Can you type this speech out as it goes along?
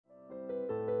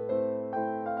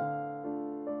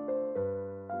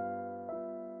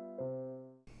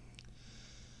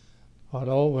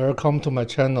Hello, welcome to my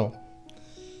channel.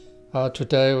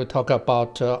 Today we talk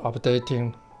about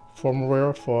updating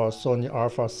firmware for Sony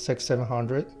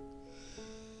A6700.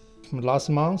 Last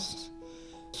month,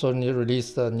 Sony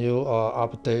released a new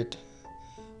update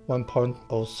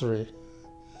 1.03.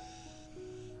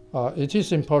 It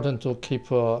is important to keep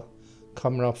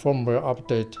camera firmware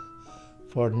update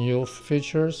for new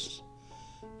features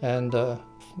and the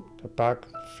bug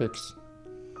fix.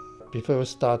 Before we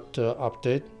start the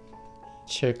update,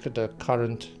 check the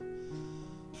current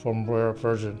firmware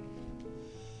version.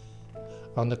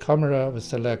 On the camera, we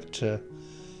select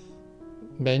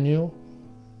menu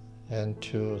and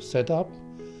to setup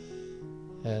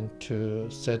and to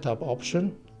setup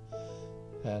option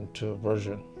and to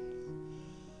version.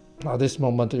 At this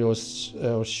moment, it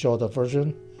will show the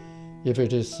version. If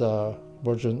it is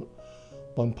version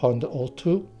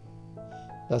 1.02,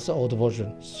 that's the old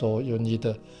version, so you need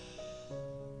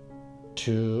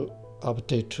to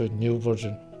update to new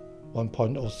version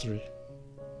 1.03.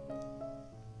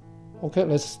 Okay,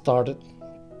 let's start it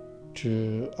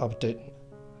to update.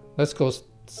 Let's go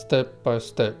step by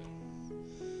step.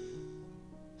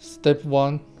 Step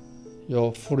 1,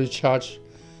 you'll fully charge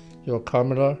your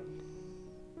camera.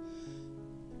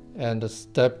 And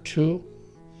step 2,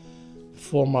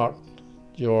 format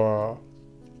your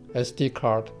SD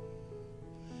card.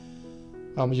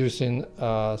 I'm using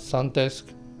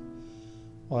SanDisk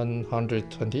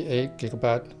 128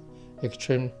 GB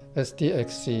Extreme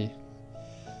SDXC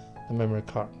memory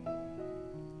card.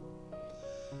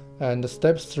 And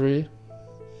step 3,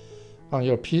 on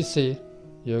your PC,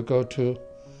 you go to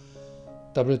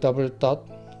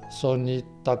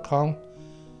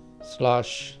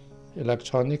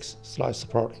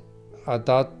www.sony.com/electronics/support. At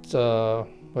that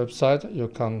website, you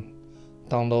can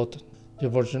download the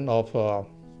version of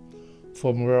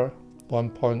firmware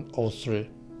 1.03.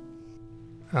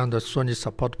 On the Sony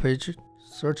support page,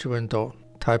 search window,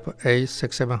 type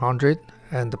A6700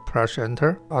 and press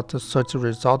enter. At the search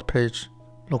result page,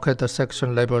 look at the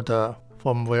section labeled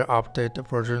Firmware Update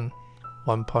version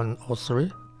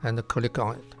 1.03 and click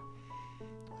on it.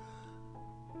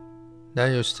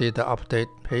 Then you see the update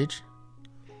page.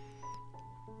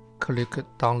 Click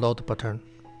download button.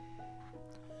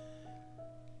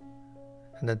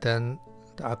 And then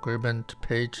the agreement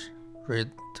page,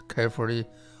 read carefully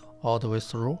all the way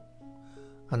through.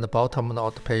 On the bottom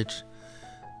of the page,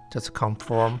 just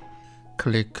confirm,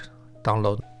 click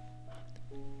download.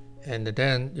 And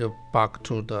then you back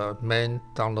to the main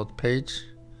download page.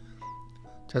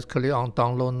 Just click on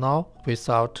download now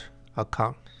without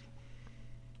account.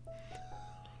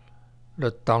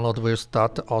 The download will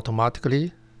start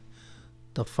automatically.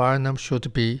 The file name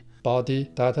should be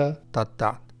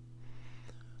BODYDATA.DAT,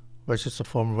 which is a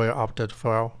firmware update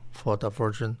file for the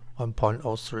version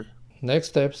 1.03. Next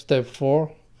step, step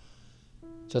 4,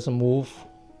 just move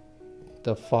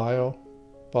the file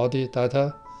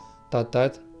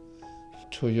BODYDATA.DAT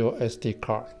to your SD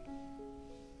card.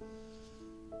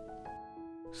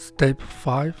 Step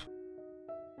 5,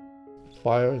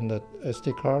 file in the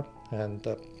SD card and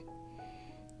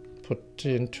put it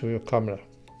into your camera.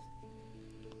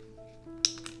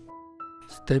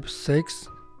 Step 6,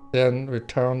 then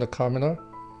return the camera.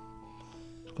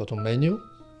 Go to menu,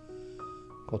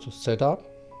 go to setup,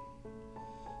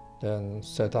 then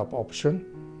setup option,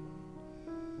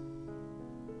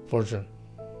 version.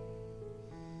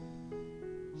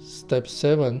 Step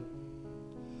 7,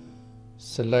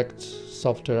 select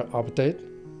software update.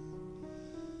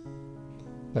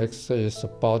 Next is the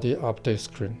body update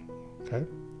screen. Okay.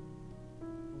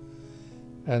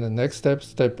 And the next step,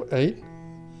 step 8,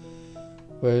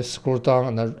 we scroll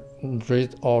down and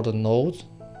read all the nodes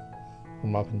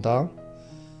from up and down.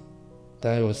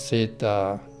 Then you will see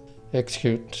the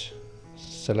execute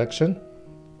selection.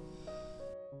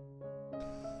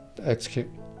 Execute.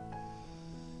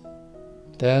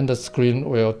 Then the screen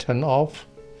will turn off.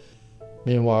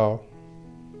 Meanwhile,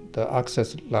 the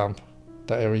access lamp,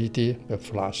 the LED, will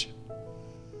flash.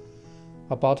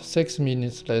 About 6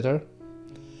 minutes later,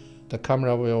 the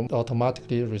camera will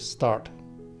automatically restart.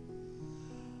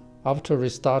 After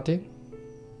restarting,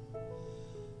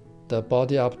 the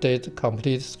body update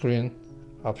complete screen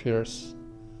appears.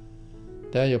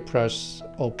 Then you press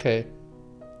OK.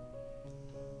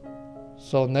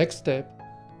 So next step,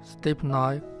 step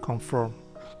 9, confirm.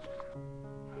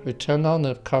 We turn on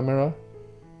the camera,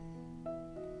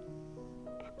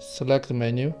 select the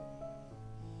menu,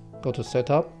 go to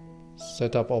setup,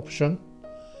 setup option,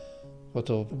 go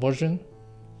to version.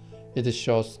 It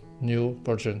shows new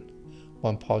version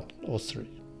 1.03.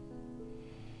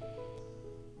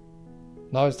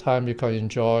 Now it's time you can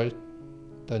enjoy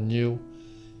the new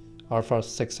Alpha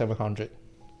 6700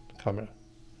 camera.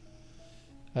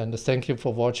 And thank you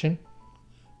for watching.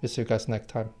 We'll see you guys next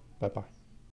time. Bye bye.